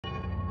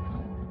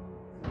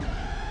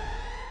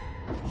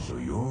So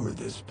you're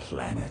this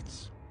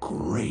planet's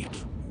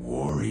great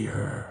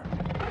warrior.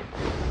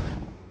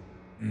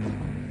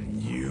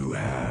 You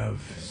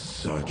have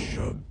such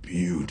a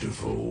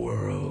beautiful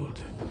world,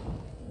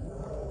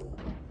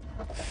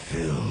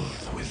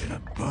 filled with an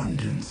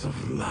abundance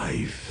of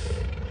life.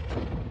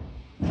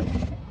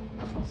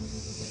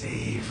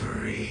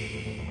 Savory.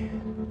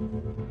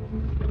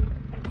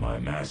 My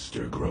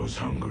master grows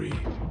hungry.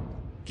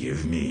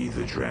 Give me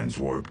the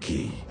transwarp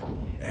key,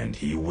 and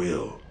he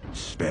will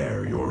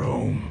spare your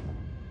home.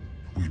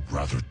 We'd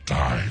rather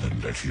die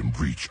than let him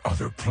reach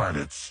other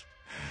planets.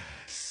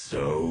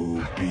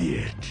 So be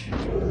it.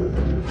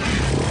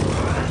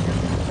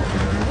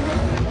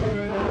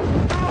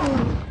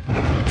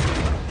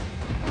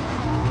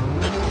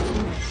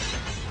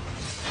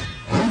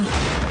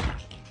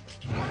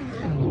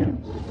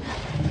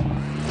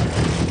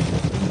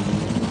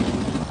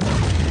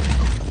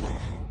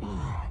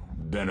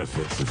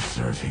 Benefits of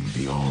serving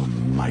the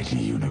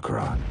almighty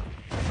Unicron.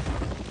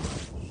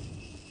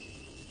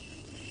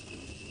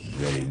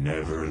 They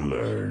never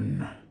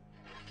learn.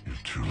 You're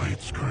too late,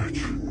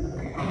 Scourge.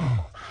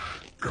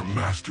 Your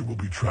master will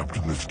be trapped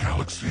in this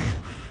galaxy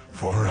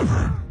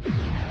forever.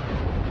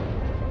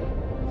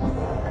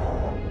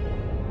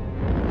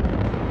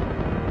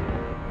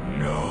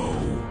 No.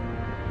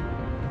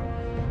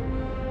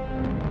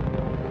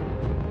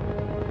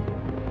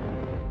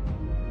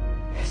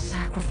 His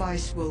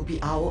sacrifice will be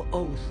our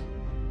oath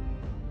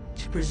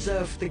to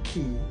preserve the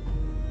key,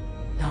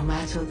 no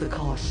matter the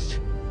cost.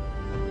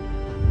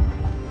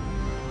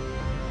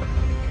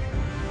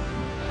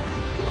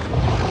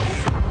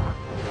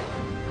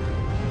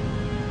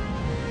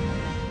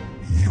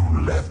 You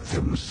let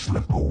them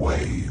slip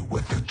away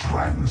with the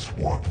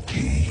transwarp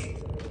key.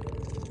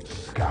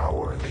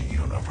 Scour the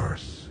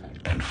universe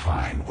and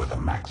find where the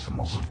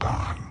Maximals have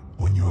gone.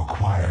 When you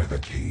acquire the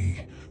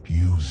key,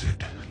 use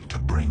it to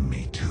bring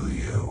me to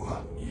you.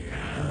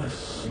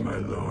 Yes, my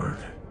lord.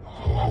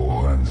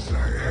 Once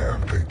I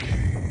have the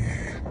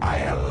key, I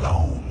allow